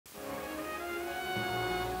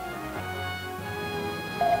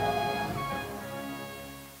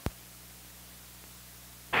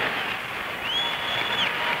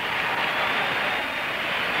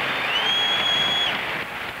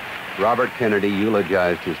Robert Kennedy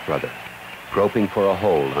eulogized his brother, groping for a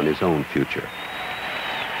hold on his own future.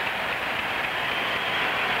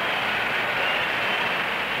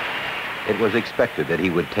 It was expected that he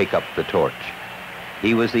would take up the torch.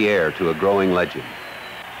 He was the heir to a growing legend.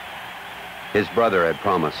 His brother had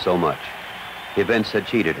promised so much. Events had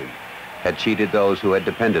cheated him, had cheated those who had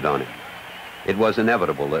depended on him. It was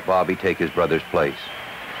inevitable that Bobby take his brother's place.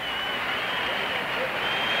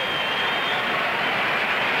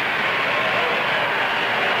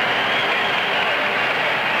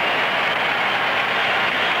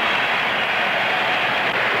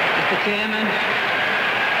 Mr. Chairman.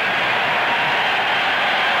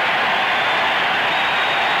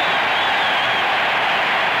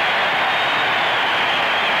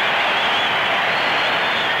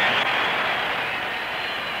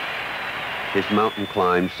 His mountain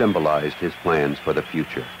climb symbolized his plans for the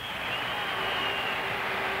future.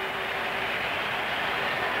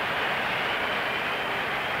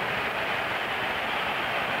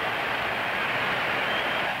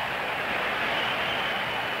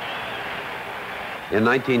 In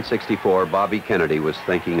 1964, Bobby Kennedy was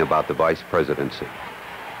thinking about the Vice Presidency.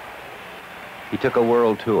 He took a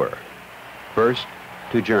world tour, first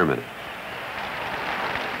to Germany.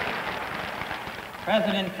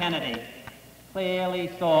 President Kennedy clearly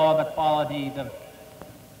saw the qualities of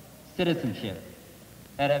citizenship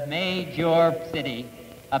that have made your city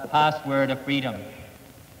a password of freedom.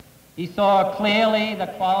 He saw clearly the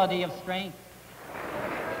quality of strength.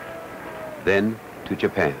 Then to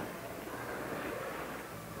Japan.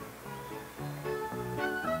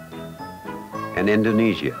 And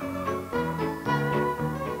Indonesia.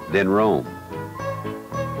 Then Rome.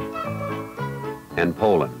 And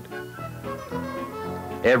Poland.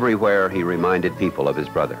 Everywhere he reminded people of his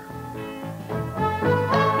brother.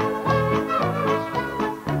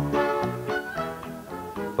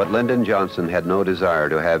 But Lyndon Johnson had no desire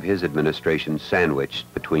to have his administration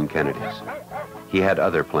sandwiched between Kennedys. He had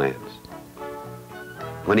other plans.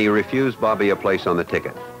 When he refused Bobby a place on the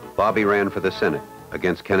ticket, Bobby ran for the Senate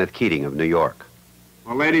against Kenneth Keating of New York.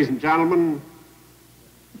 Well, ladies and gentlemen,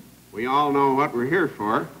 we all know what we're here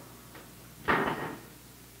for.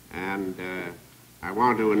 And I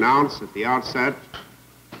want to announce at the outset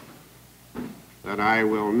that I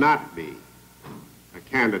will not be a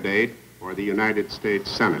candidate for the United States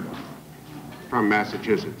Senate from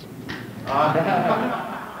Massachusetts.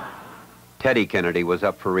 Teddy Kennedy was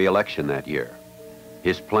up for re-election that year.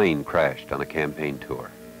 His plane crashed on a campaign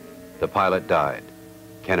tour. The pilot died.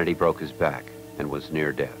 Kennedy broke his back and was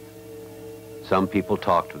near death. Some people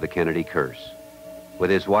talked of the Kennedy curse.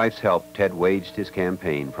 With his wife's help, Ted waged his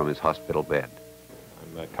campaign from his hospital bed.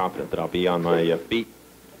 I'm confident that I'll be on my feet.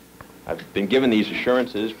 I've been given these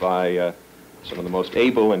assurances by some of the most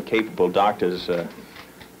able and capable doctors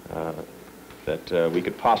that we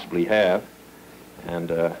could possibly have.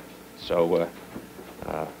 And so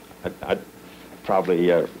I'd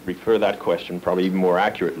probably refer that question probably even more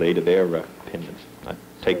accurately to their opinions. I'd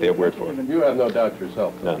take their word for it. You have no doubt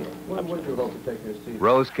yourself. None. When would you hope to take your seat?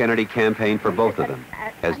 Rose Kennedy campaigned for both of them,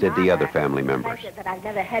 as did the other family members. That I've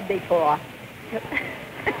never had before.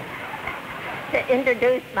 To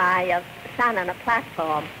introduce my son on a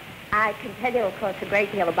platform. I can tell you, of course, a great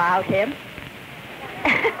deal about him.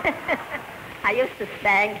 I used to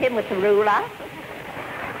spank him with the ruler.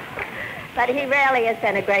 But he really has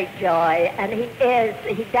been a great joy, and he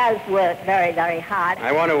does work very, very hard.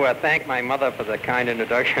 I want to thank my mother for the kind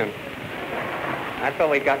introduction. That's what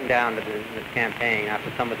we've gotten down to this campaign after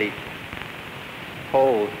some of these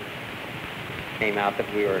polls came out that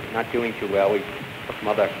we were not doing too well. We took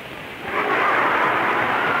Mother.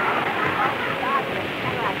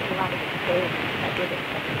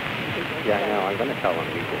 Yeah, I know. I'm going to tell them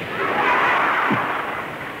we did.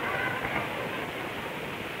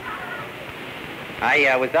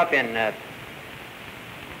 I was up in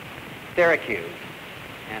Syracuse,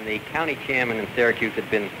 and the county chairman in Syracuse had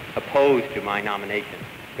been opposed to my nomination,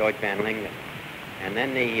 George Van Lingen. And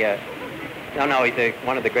then the, no, he's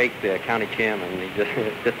one of the great county chairmen. He just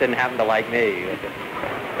didn't happen to like me.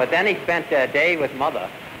 But then he spent a day with Mother,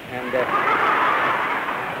 and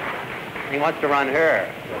he wants to run her.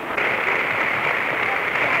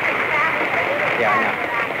 Yeah, I know.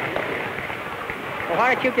 Well,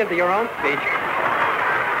 why don't you give your own speech?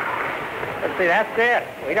 See, that's it.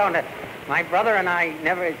 We don't. My brother and I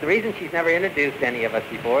never. The reason she's never introduced any of us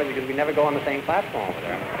before is because we never go on the same platform with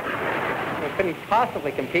her. We couldn't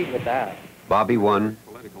possibly compete with that. Bobby won.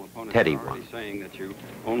 Teddy won. Saying that you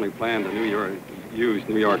only plan to use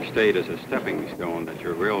New York State as a stepping stone. That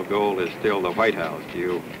your real goal is still the White House. Do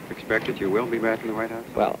you expect that you will be back in the White House?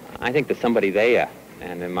 Well, I think there's somebody there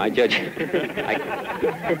And in my judgment,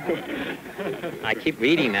 I keep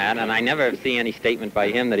reading that, and I never see any statement by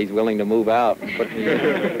him that he's willing to move out.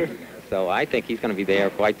 So I think he's going to be there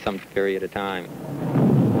quite some period of time.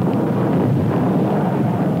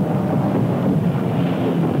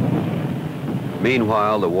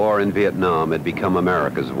 Meanwhile, the war in Vietnam had become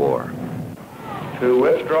America's war. To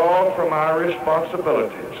withdraw from our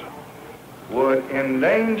responsibilities would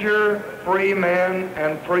endanger free men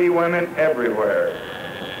and free women everywhere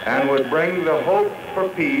and would bring the hope for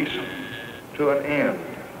peace to an end.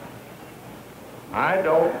 I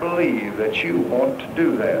don't believe that you want to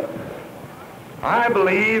do that. I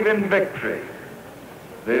believe in victory,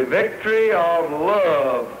 the victory of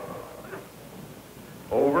love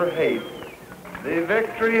over hate, the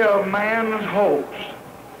victory of man's hopes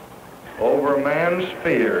over man's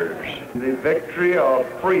fears, the victory of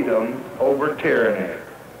freedom over tyranny.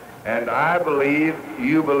 And I believe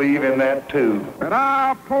you believe in that too. But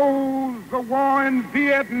I oppose the war in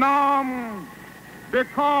Vietnam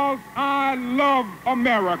because I love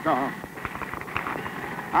America.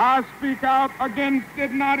 I speak out against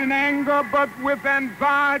it not in anger, but with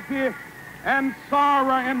anxiety and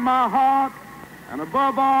sorrow in my heart, and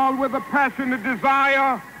above all with a passionate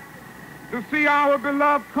desire to see our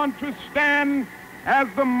beloved country stand as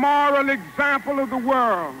the moral example of the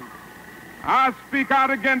world. I speak out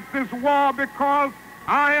against this war because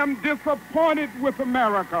I am disappointed with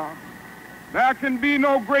America. There can be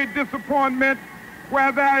no great disappointment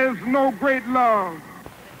where there is no great love.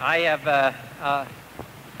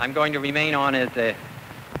 I'm going to remain on as a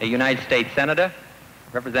United States Senator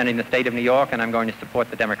representing the state of New York, and I'm going to support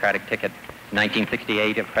the Democratic ticket in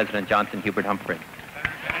 1968 of President Johnson, Hubert Humphrey.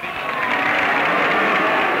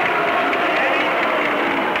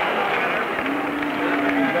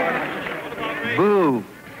 Boo!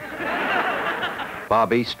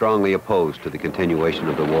 Bobby, strongly opposed to the continuation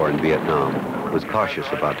of the war in Vietnam, was cautious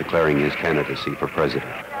about declaring his candidacy for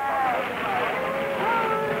president.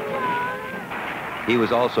 He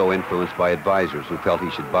was also influenced by advisors who felt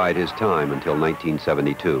he should bide his time until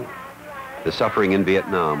 1972. The suffering in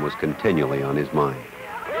Vietnam was continually on his mind.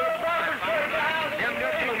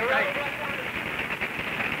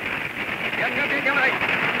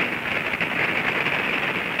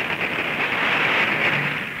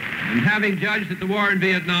 And having judged that the war in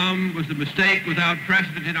Vietnam was a mistake without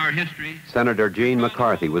precedent in our history, Senator Eugene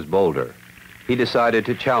McCarthy was bolder. He decided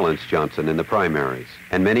to challenge Johnson in the primaries,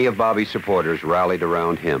 and many of Bobby's supporters rallied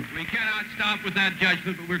around him. we cannot stop with that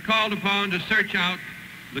judgment, but we're called upon to search out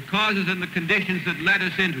the causes and the conditions that led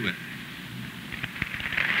us into it.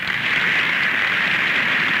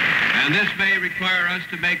 And this may require us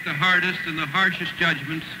to make the hardest and the harshest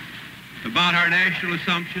judgments about our national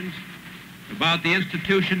assumptions, about the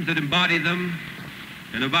institutions that embody them,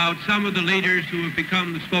 and about some of the leaders who have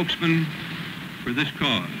become the spokesmen for this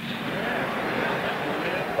cause.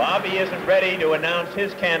 Bobby isn't ready to announce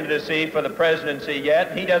his candidacy for the presidency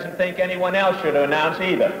yet. He doesn't think anyone else should announce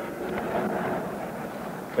either.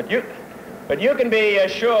 But you can be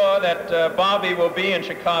sure that Bobby will be in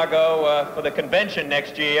Chicago for the convention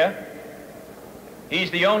next year. He's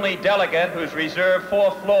the only delegate who's reserved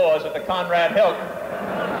 4 floors at the Conrad Hilton.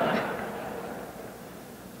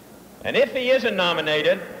 And if he isn't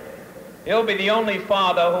nominated, he'll be the only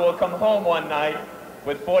father who will come home one night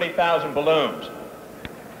with 40,000 balloons.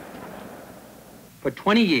 For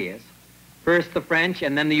 20 years, first the French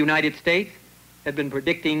and then the United States had been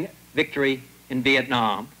predicting victory in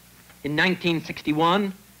Vietnam. In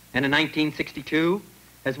 1961 and in 1962,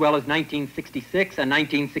 as well as 1966 and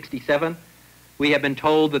 1967, we have been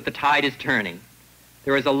told that the tide is turning.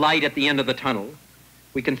 There is a light at the end of the tunnel.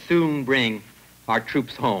 We can soon bring our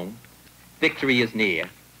troops home. Victory is near.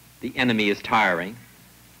 The enemy is tiring.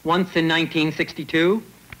 Once in 1962,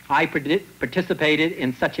 I participated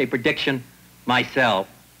in such a prediction myself.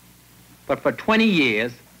 But for 20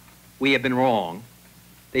 years, we have been wrong.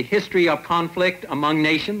 The history of conflict among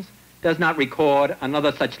nations does not record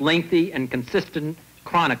another such lengthy and consistent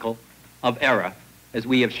chronicle of error as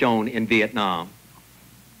we have shown in Vietnam.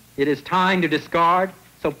 It is time to discard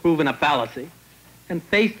so proven a fallacy and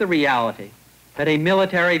face the reality that a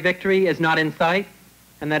military victory is not in sight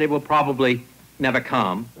and that it will probably never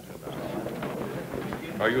come.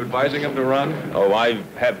 Are you advising him to run? Oh, I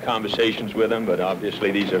have conversations with him, but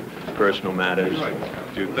obviously these are personal matters.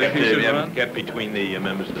 Do you think he should run? Kept between the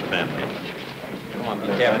members of the family. Come on, be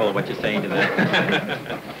careful of what you're saying to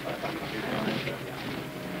them.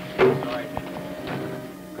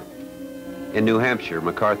 In New Hampshire,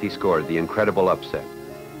 McCarthy scored the incredible upset.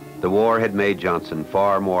 The war had made Johnson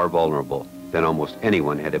far more vulnerable than almost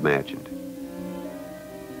anyone had imagined.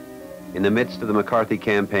 In the midst of the McCarthy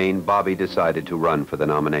campaign, Bobby decided to run for the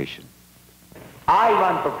nomination. I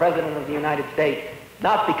run for President of the United States,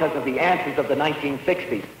 not because of the answers of the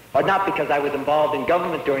 1960s, or not because I was involved in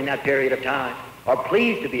government during that period of time, or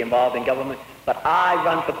pleased to be involved in government, but I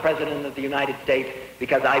run for President of the United States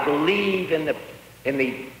because I believe in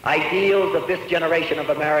the ideals of this generation of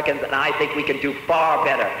Americans, and I think we can do far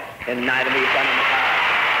better than neither we've done in the past.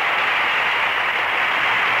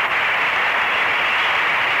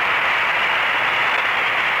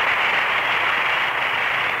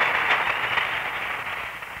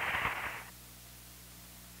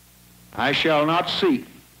 I shall not seek,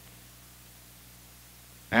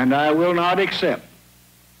 and I will not accept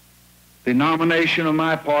the nomination of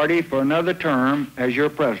my party for another term as your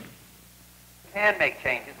president. We can make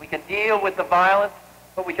changes. We can deal with the violence,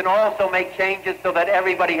 but we can also make changes so that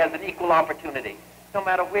everybody has an equal opportunity, no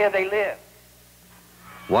matter where they live.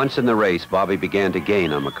 Once in the race, Bobby began to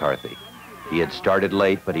gain on McCarthy. He had started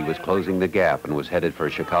late, but he was closing the gap and was headed for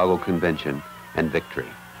a Chicago convention and victory.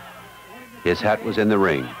 His hat was in the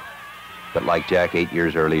ring, but like Jack 8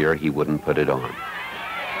 years earlier, he wouldn't put it on.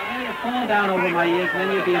 Fall down over my ears, and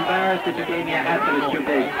then you'd be embarrassed if you gave me a hat that was too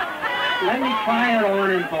big. Let me try it on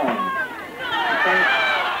and home.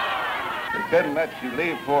 It didn't let you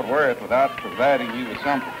leave Fort Worth without providing you with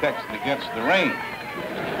some protection against the rain.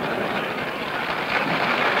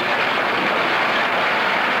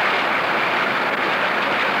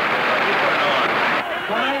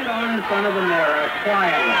 Try it on in front of the mirror,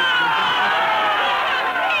 quietly.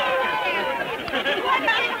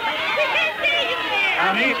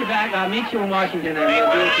 I'll meet you back. I'll meet you in Washington. And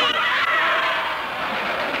we'll do it.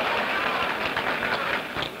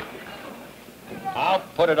 I'll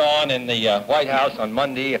put it on in the White House on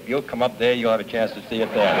Monday. If you'll come up there, you'll have a chance to see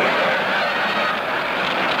it there.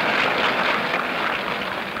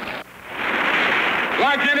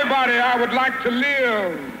 Like anybody, I would like to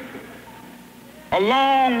live a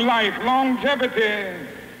long life. Longevity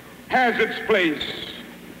has its place.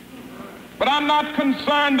 But I'm not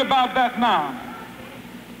concerned about that now.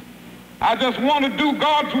 I just want to do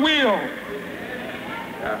God's will.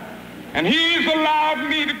 And he's allowed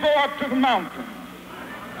me to go up to the mountain.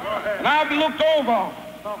 And I've looked over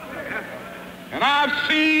and I've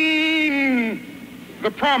seen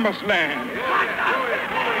the promised land.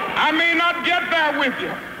 I may not get there with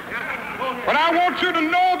you, but I want you to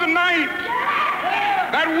know tonight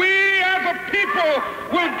that we as a people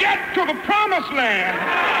will get to the promised land.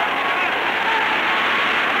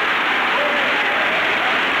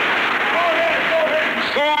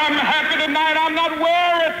 So I'm happy tonight. I'm not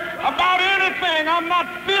worried about anything. I'm not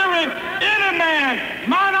fearing any man.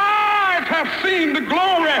 Mine eyes have seen the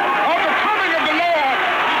glory of the coming of the Lord.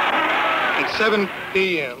 At 7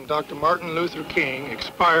 p.m., Dr. Martin Luther King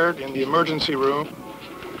expired in the emergency room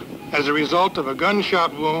as a result of a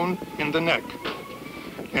gunshot wound in the neck.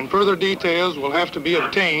 And further details will have to be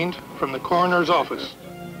obtained from the coroner's office.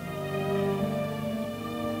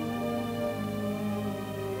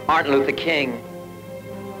 Martin Luther King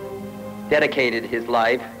dedicated his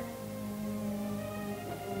life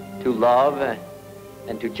to love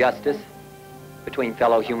and to justice between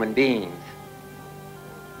fellow human beings.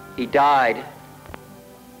 He died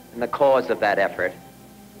in the cause of that effort.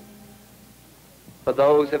 For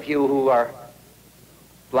those of you who are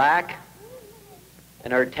black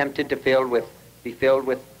and are tempted to be filled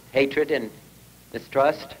with hatred and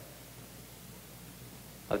mistrust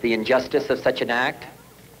of the injustice of such an act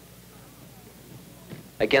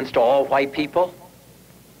against all white people,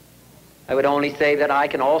 I would only say that I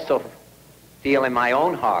can also feel in my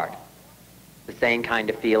own heart the same kind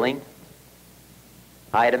of feeling.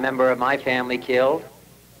 I had a member of my family killed,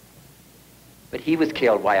 but he was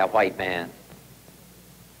killed by a white man.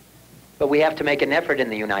 But we have to make an effort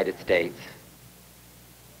in the United States.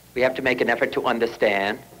 We have to make an effort to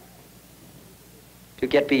understand, to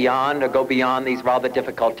get beyond or go beyond these rather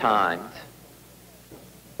difficult times.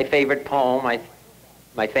 My favorite poem,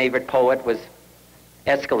 my favorite poet was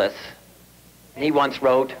Aeschylus. And he once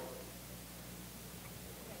wrote,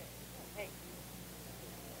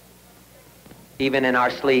 "Even in our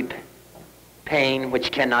sleep, pain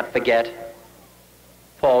which cannot forget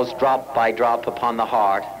falls drop by drop upon the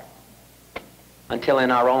heart, until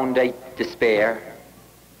in our own despair,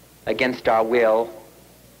 against our will,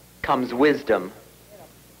 comes wisdom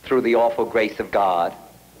through the awful grace of God."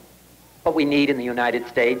 What we need in the United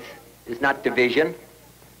States is not division.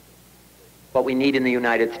 What we need in the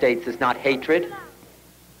United States is not hatred.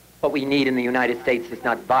 What we need in the United States is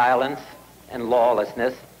not violence and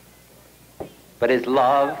lawlessness, but is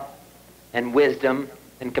love and wisdom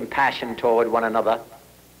and compassion toward one another,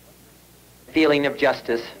 feeling of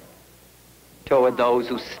justice toward those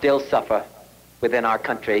who still suffer within our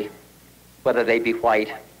country, whether they be white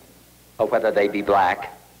or whether they be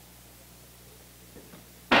black.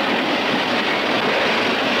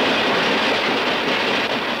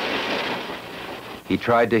 He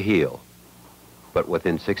tried to heal, but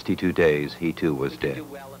within 62 days, he too was dead.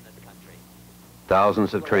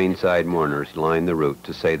 Thousands of train-side mourners lined the route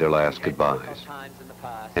to say their last goodbyes,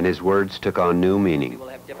 and his words took on new meaning. We will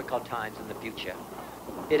have difficult times in the future.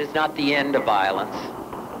 It is not the end of violence.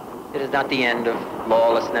 It is not the end of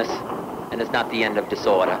lawlessness, and it's not the end of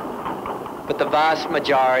disorder. But the vast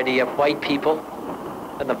majority of white people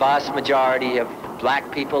and the vast majority of black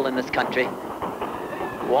people in this country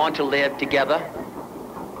want to live together,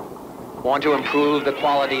 want to improve the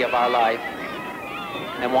quality of our life,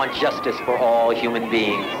 and want justice for all human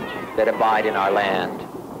beings that abide in our land.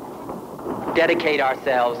 Dedicate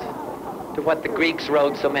ourselves to what the Greeks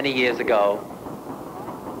wrote so many years ago,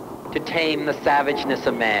 to tame the savageness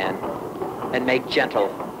of man and make gentle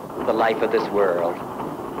the life of this world.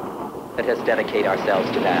 Let us dedicate ourselves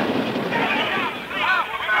to that.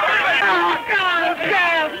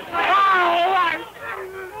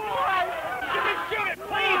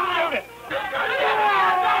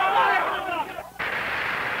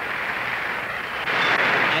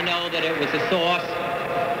 I know that it was a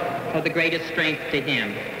source of the greatest strength to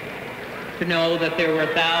him to know that there were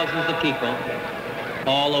thousands of people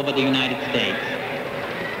all over the United States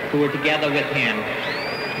who were together with him,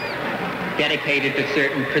 dedicated to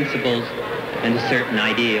certain principles and to certain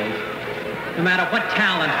ideals. No matter what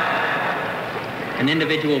talent an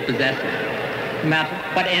individual possesses, no matter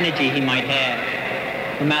what energy he might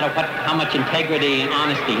have, no matter how much integrity and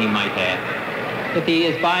honesty he might have, if he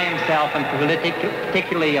is by himself and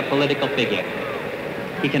particularly a political figure,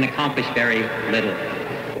 he can accomplish very little.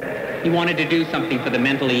 He wanted to do something for the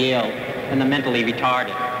mentally ill and the mentally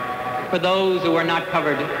retarded, for those who are not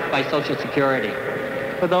covered by Social Security,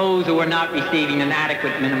 for those who are not receiving an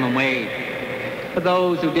adequate minimum wage, for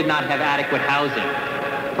those who did not have adequate housing,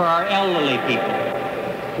 for our elderly people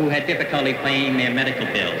who had difficulty paying their medical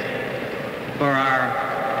bills, for our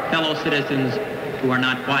fellow citizens who are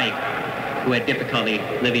not white, who had difficulty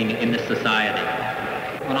living in this society.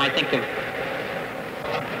 When I think of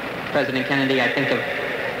President Kennedy, I think of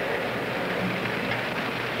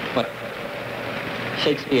what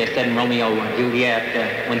Shakespeare said in Romeo and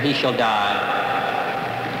Juliet, when he shall die,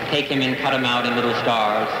 take him and cut him out in little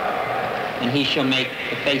stars, and he shall make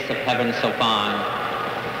the face of heaven so fine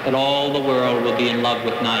that all the world will be in love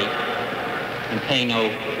with night and pay no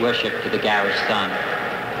worship to the garish sun.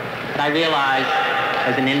 But I realize,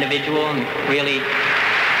 as an individual, and really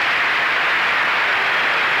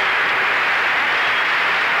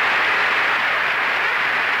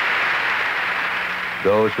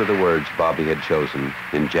those were the words Bobby had chosen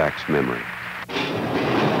in Jack's memory.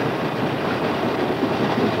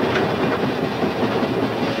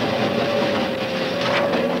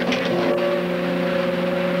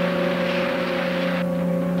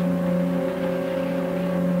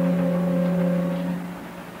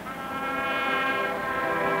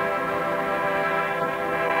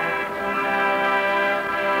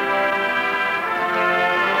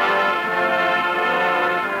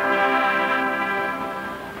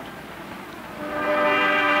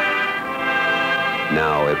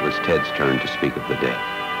 Now it was Ted's turn to speak of the dead.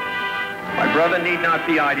 My brother need not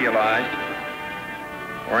be idealized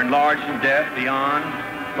or enlarged in death beyond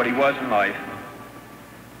what he was in life.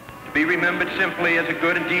 To be remembered simply as a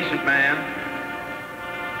good and decent man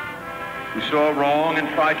who saw wrong and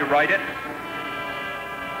tried to right it,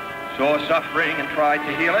 saw suffering and tried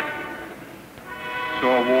to heal it,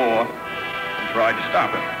 saw war and tried to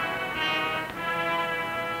stop it.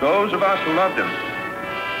 Those of us who loved him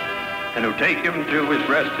and who take him to his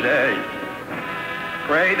rest today,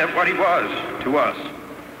 pray that what he was to us,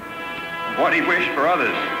 what he wished for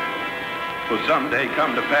others, will someday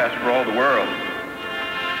come to pass for all the world.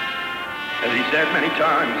 As he said many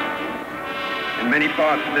times, in many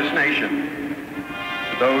parts of this nation,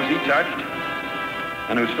 to those he touched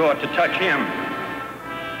and who sought to touch him.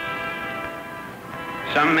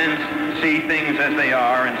 Some men see things as they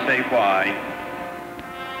are and say why.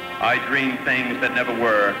 I dream things that never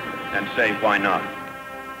were and say, why not?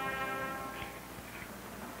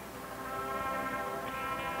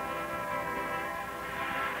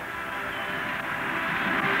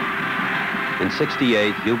 In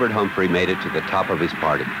 '68, Hubert Humphrey made it to the top of his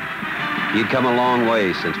party. He'd come a long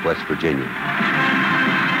way since West Virginia.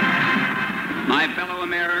 My fellow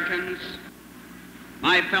Americans,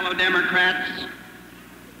 my fellow Democrats,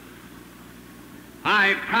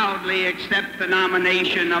 I proudly accept the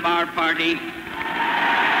nomination of our party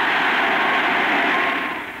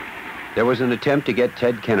There was an attempt to get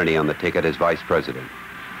Ted Kennedy on the ticket as vice president,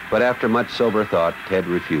 but after much sober thought, Ted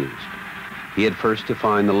refused. He had first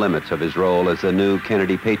defined the limits of his role as the new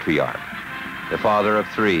Kennedy patriarch, the father of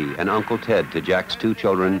 3 and Uncle Ted to Jack's 2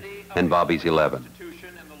 children and Bobby's 11.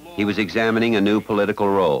 He was examining a new political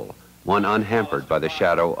role, one unhampered by the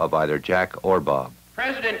shadow of either Jack or Bob.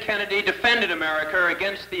 President Kennedy defended America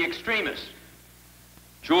against the extremists.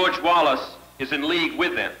 George Wallace is in league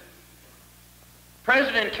with them.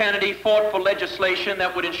 President Kennedy fought for legislation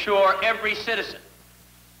that would ensure every citizen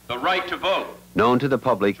the right to vote. Known to the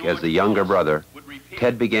public as the younger brother,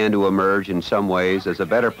 Ted began to emerge in some ways as a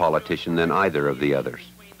better politician than either of the others.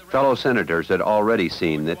 Fellow senators had already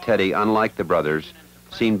seen that Teddy, unlike the brothers,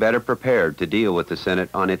 seemed better prepared to deal with the Senate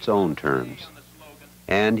on its own terms.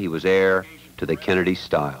 And he was heir to the Kennedy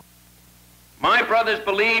style. My brothers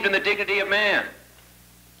believed in the dignity of man.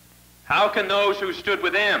 How can those who stood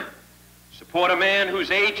with them support a man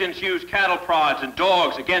whose agents used cattle prods and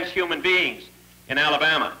dogs against human beings in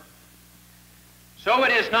Alabama? So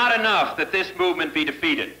it is not enough that this movement be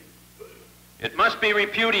defeated. It must be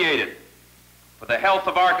repudiated for the health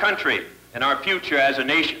of our country and our future as a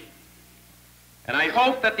nation. And I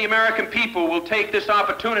hope that the American people will take this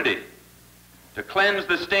opportunity to cleanse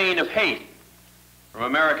the stain of hate from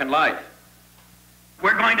American life.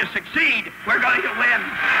 We're going to succeed. We're going to win.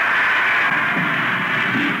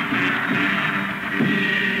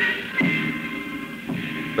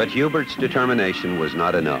 But Hubert's determination was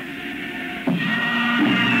not enough.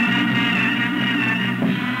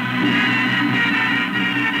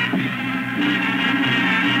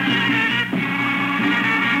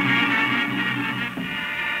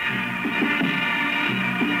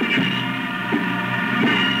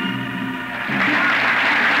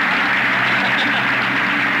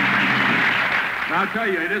 I'll tell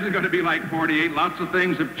you, it isn't going to be like 48. Lots of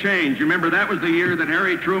things have changed. You remember that was the year that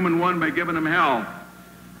Harry Truman won by giving him hell.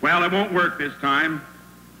 Well, it won't work this time,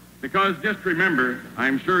 because just remember,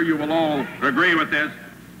 I'm sure you will all agree with this,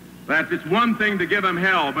 that it's one thing to give him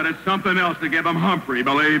hell, but it's something else to give him Humphrey,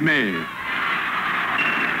 believe me.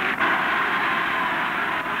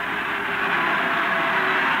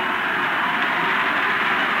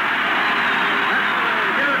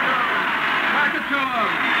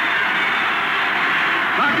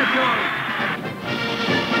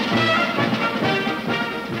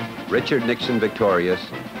 Richard Nixon, victorious,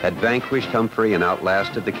 had vanquished Humphrey and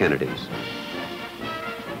outlasted the Kennedys.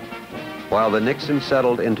 While the Nixons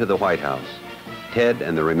settled into the White House, Ted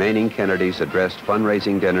and the remaining Kennedys addressed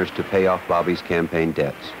fundraising dinners to pay off Bobby's campaign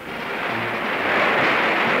debts.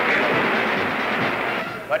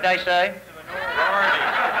 What'd I say?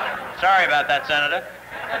 Sorry about that, Senator.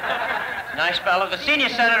 Nice fellow. The senior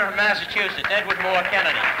senator from Massachusetts, Edward Moore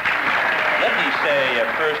Kennedy. Let me say,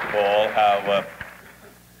 first of all,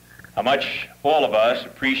 how much all of us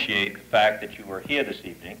appreciate the fact that you were here this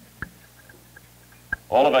evening.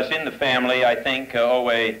 All of us in the family, I think, owe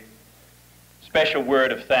a special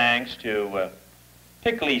word of thanks to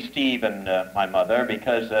particularly Steve and my mother,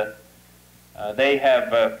 because they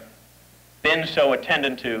have been so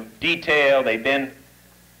attendant to detail, they've been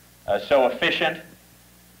so efficient,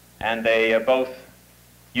 and they both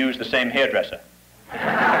use the same hairdresser.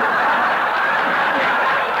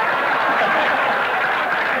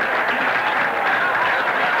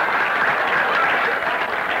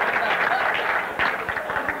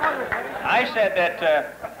 I said that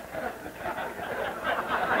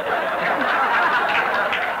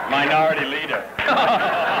minority leader.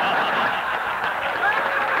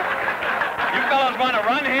 You fellows want to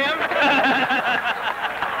run him?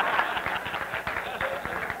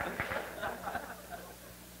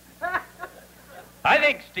 I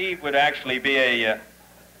think Steve would actually be a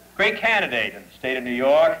great candidate in the state of New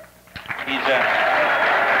York. He's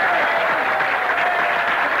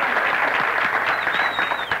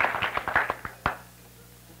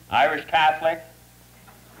Irish Catholic,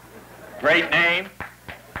 great name.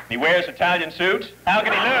 He wears Italian suits. How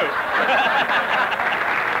can he lose?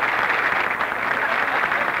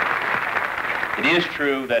 It is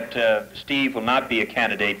true that Steve will not be a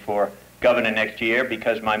candidate for governor next year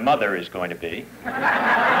because my mother is going to be.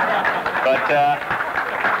 But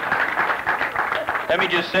let me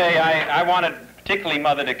just say, I wanted particularly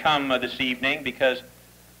Mother to come this evening because,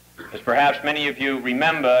 as perhaps many of you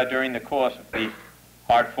remember, during the course of the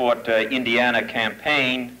hard-fought Indiana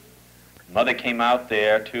campaign, Mother came out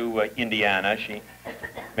there to Indiana. She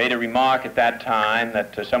made a remark at that time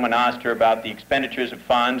that someone asked her about the expenditures of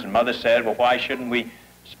funds, and Mother said, well, why shouldn't we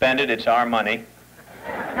spend it? It's our money.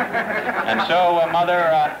 And so,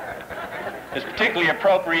 Mother, it's particularly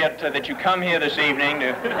appropriate that you come here this evening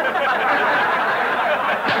to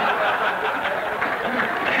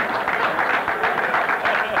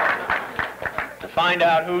find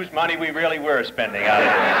out whose money we really were spending out of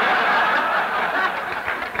this.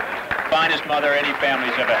 Finest mother any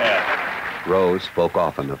family's ever had. Rose spoke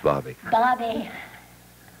often of Bobby. Bobby,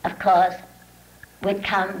 of course, would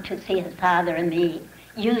come to see his father and me,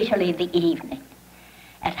 usually the evening,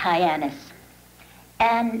 at Hyannis.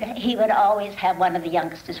 And he would always have one of the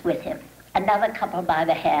youngsters with him, another couple by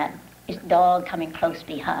the hand, his dog coming close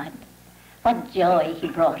behind. What joy he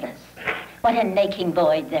brought us. What an aching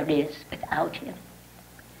void there is without him.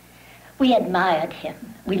 We admired him.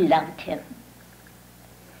 We loved him.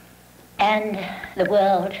 And the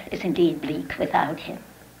world is indeed bleak without him.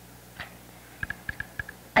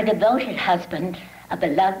 A devoted husband, a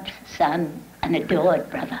beloved son, an adored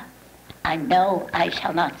brother. I know I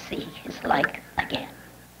shall not see his like again.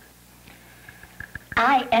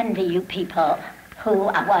 I envy you people who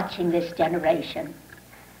are watching this generation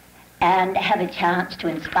and have a chance to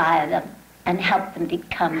inspire them and help them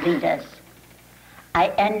become leaders. I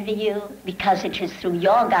envy you because it is through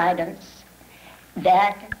your guidance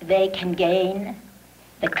that they can gain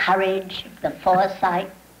the courage, the foresight,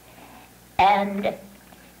 and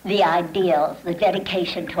the ideals, the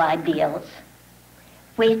dedication to ideals,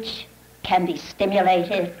 which can be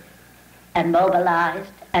stimulated and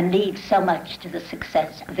mobilized and lead so much to the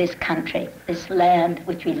success of this country, this land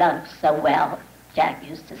which we love so well, Jack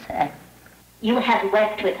used to say. You have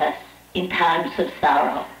wept with us in times of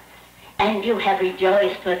sorrow, and you have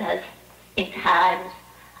rejoiced with us in times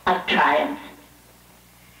of triumph.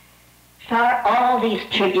 For all these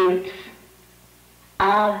tributes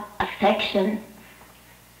of affection,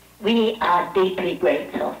 we are deeply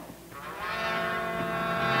grateful.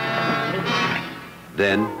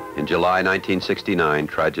 Then, in July 1969,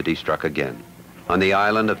 tragedy struck again. On the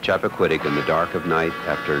island of Chappaquiddick in the dark of night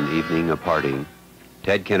after an evening of partying,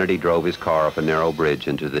 Ted Kennedy drove his car up a narrow bridge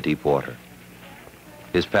into the deep water.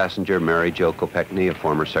 His passenger, Mary Jo Kopechne, a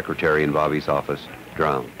former secretary in Bobby's office,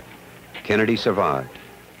 drowned. Kennedy survived,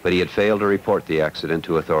 but he had failed to report the accident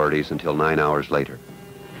to authorities until 9 hours later.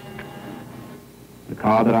 The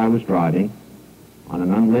car that I was driving on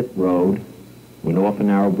an unlit road went off a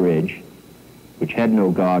narrow bridge, which had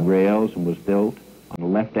no guardrails and was built on a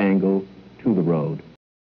left angle to the road.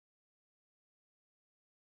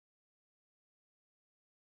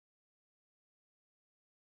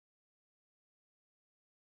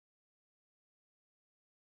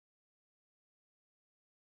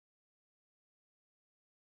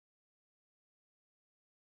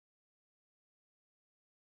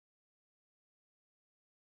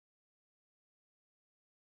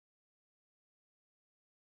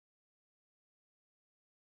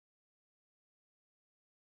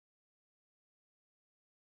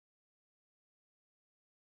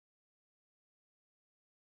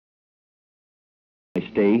 A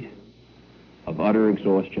state of utter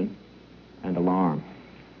exhaustion and alarm.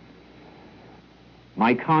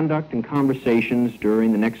 My conduct and conversations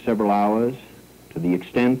during the next several hours, to the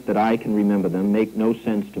extent that I can remember them, make no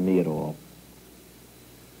sense to me at all.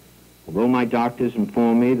 Although my doctors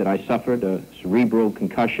informed me that I suffered a cerebral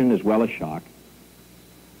concussion as well as shock,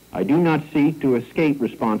 I do not seek to escape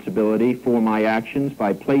responsibility for my actions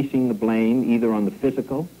by placing the blame either on the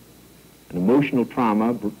physical and emotional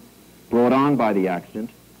trauma brought on by the accident,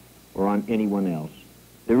 or on anyone else.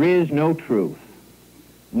 There is no truth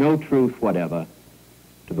whatever,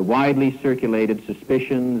 to the widely circulated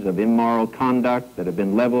suspicions of immoral conduct that have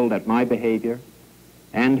been leveled at my behavior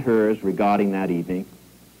and hers regarding that evening.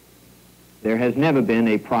 There has never been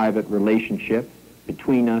a private relationship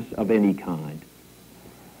between us of any kind.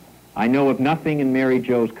 I know of nothing in Mary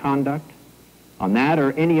Jo's conduct on that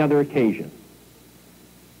or any other occasion.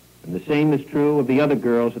 And the same is true of the other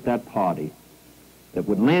girls at that party that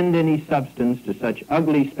would lend any substance to such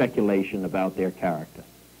ugly speculation about their character.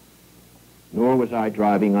 Nor was I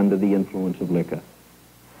driving under the influence of liquor.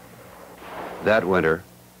 That winter,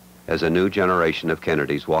 as a new generation of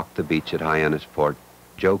Kennedys walked the beach at Hyannis Port,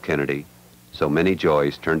 Joe Kennedy, so many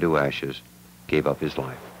joys turned to ashes, gave up his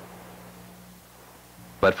life.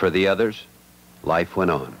 But for the others, life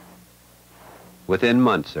went on. Within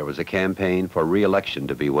months, there was a campaign for re-election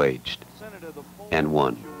to be waged, and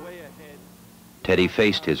won. Teddy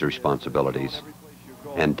faced his responsibilities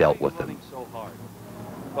and dealt with them.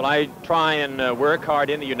 Well, I try and work hard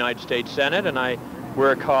in the United States Senate, and I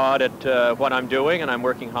work hard at what I'm doing, and I'm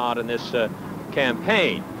working hard in this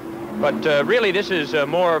campaign. But really, this is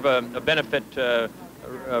more of a benefit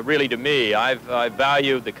really to me. I've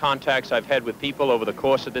valued the contacts I've had with people over the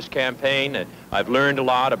course of this campaign. I've learned a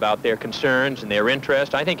lot about their concerns and their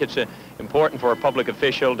interest. I think it's important for a public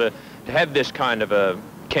official to have this kind of a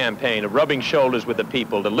campaign of rubbing shoulders with the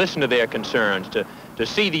people, to listen to their concerns, to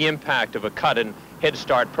see the impact of a cut in Head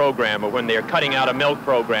Start program, or when they're cutting out a milk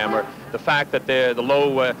program, or the fact that the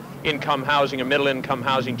low-income housing or middle-income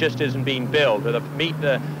housing just isn't being built, or to meet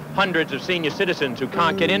the hundreds of senior citizens who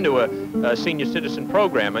can't get into a senior citizen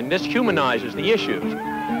program. And this humanizes the issues.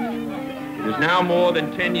 It is now more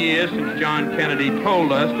than 10 years since John Kennedy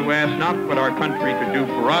told us to ask not what our country could do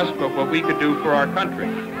for us, but what we could do for our country.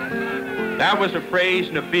 That was a phrase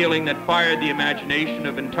and a feeling that fired the imagination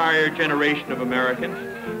of an entire generation of Americans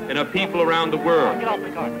and of people around the world.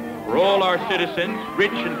 For all our citizens,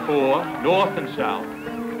 rich and poor, north and south,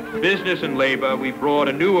 business and labor, we brought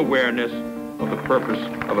a new awareness of the purpose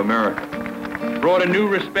of America. Brought a new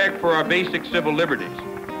respect for our basic civil liberties.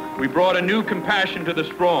 We brought a new compassion to the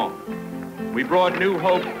strong. We brought new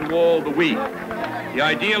hope to all the weak. The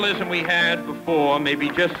idealism we had before may be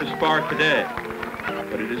just a spark today,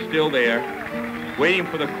 but it is still there, waiting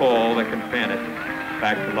for the call that can fan it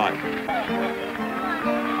back to life.